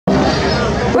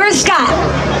Where's Scott?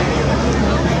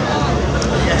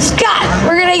 Scott,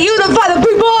 we're gonna unify the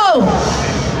people.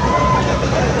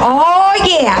 Oh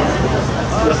yeah.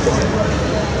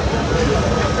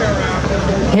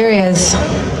 Here he is.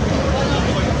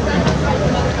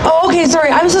 Oh, okay, sorry.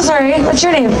 I'm so sorry. What's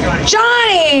your name?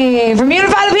 Jonny from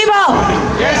Unify the People.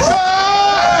 Yes, sir.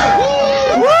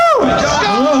 Woo!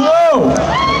 Whoa!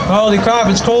 Holy crap!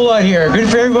 It's cold out here. Good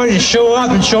for everybody to show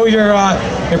up and show your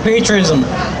patriotism.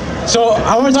 So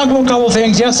I want to talk about a couple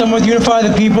things. Yes, I'm with Unify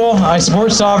the People. I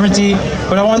support sovereignty,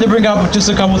 but I wanted to bring up just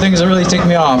a couple things that really tick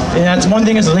me off. And that's one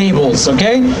thing is labels,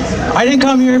 okay? I didn't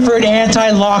come here for an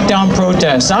anti-lockdown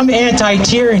protest. I'm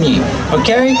anti-tyranny,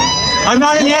 okay? I'm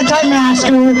not an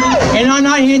anti-masker, and I'm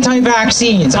not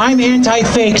anti-vaccines. I'm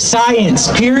anti-fake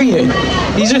science, period.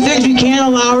 These are things we can't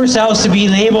allow ourselves to be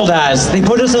labeled as. They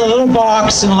put us in a little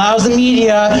box and allows the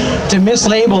media to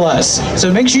mislabel us.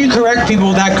 So make sure you correct people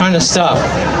with that kind of stuff.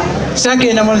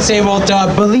 Second, I want to say about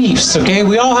beliefs, okay?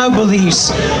 We all have beliefs.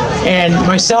 And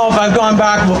myself, I've gone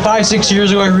back about 5-6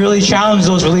 years ago, I really challenged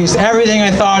those beliefs. Everything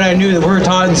I thought I knew that we were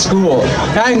taught in school.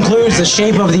 That includes the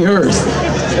shape of the earth.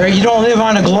 Right? You don't live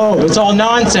on a globe. It's all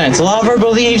nonsense. A lot of our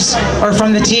beliefs are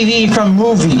from the TV, from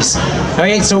movies.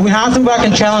 Right? So we have to go back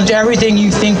and challenge everything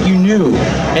you think you knew.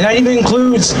 And that even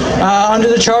includes under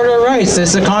the Charter of Rights.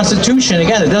 It's the Constitution.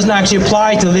 Again, it doesn't actually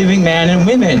apply to living men and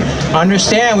women.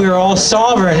 Understand we are all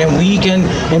sovereign and we can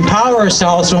empower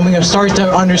ourselves when we start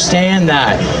to understand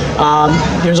that.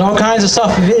 There's all kinds of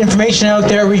stuff, information out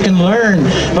there we can learn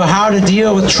about how to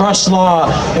deal with trust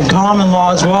law and common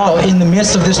law as well in the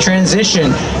midst of this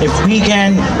transition. If we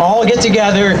can all get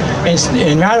together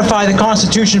and ratify the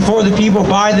Constitution for the people,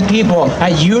 by the people,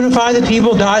 at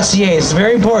unifythepeople.ca. It's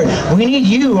very important. We need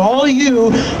you, all of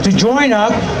you, to join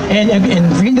up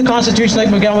and read the Constitution like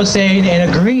Miguel was saying and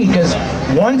agree, because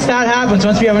once that happens,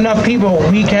 once we have enough people,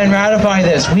 we can ratify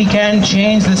this. We can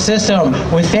change the system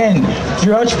within,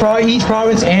 throughout each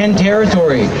province and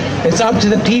territory. It's up to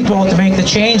the people to make the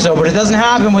change, though, but it doesn't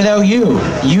happen without you.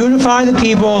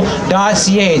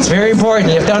 Unifythepeople.ca. It's very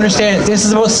important. You have to understand this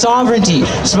is about sovereignty.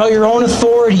 It's about your own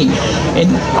authority.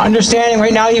 And understanding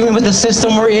right now, even with the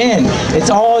system we're in, it's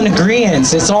all in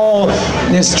agreement. It's all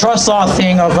this trust law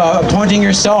thing of appointing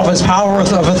yourself as power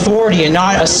of authority and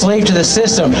not a slave to the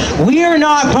system. We are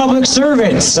not public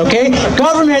servants, okay?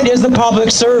 Government is the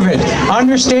public servant.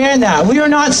 Understand that. We are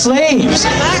not slaves,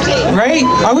 right?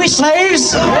 Are we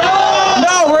slaves?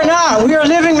 No, we're not. We are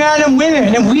living men and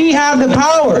women, and we have the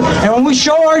power. And when we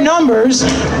show our numbers,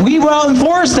 we will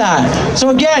enforce that. So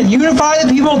again,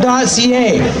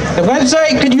 unifythepeople.ca. The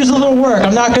website could use a little work,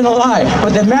 I'm not going to lie,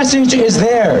 but the message is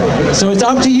there. So it's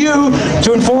up to you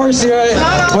to enforce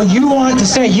what you want to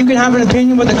say. You can have an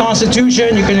opinion with the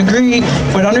Constitution, you can agree,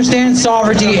 but understand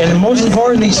sovereignty, and most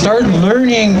importantly, start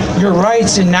learning your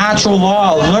rights in natural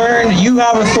law. Learn you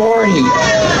have authority.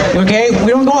 Okay?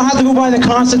 We don't have to go by the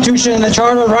Constitution and the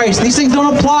Charter of Rights. These things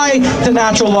don't apply to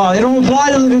natural law. They don't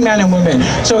apply to living men and women.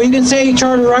 So you can say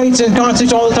Charter of Rights and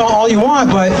Constitution all you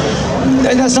want, but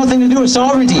that has nothing to do with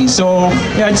sovereignty. So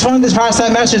yeah, I just wanted to pass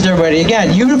that message to everybody.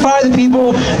 Again,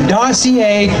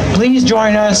 unifythepeople.ca. Please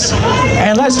join us,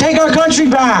 and let's take our country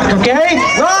back, okay?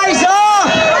 Rise up!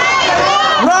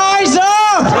 Rise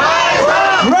up!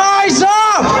 Rise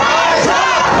up!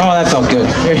 Oh, that felt good.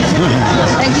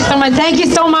 Thank you so much. Thank you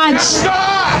so much.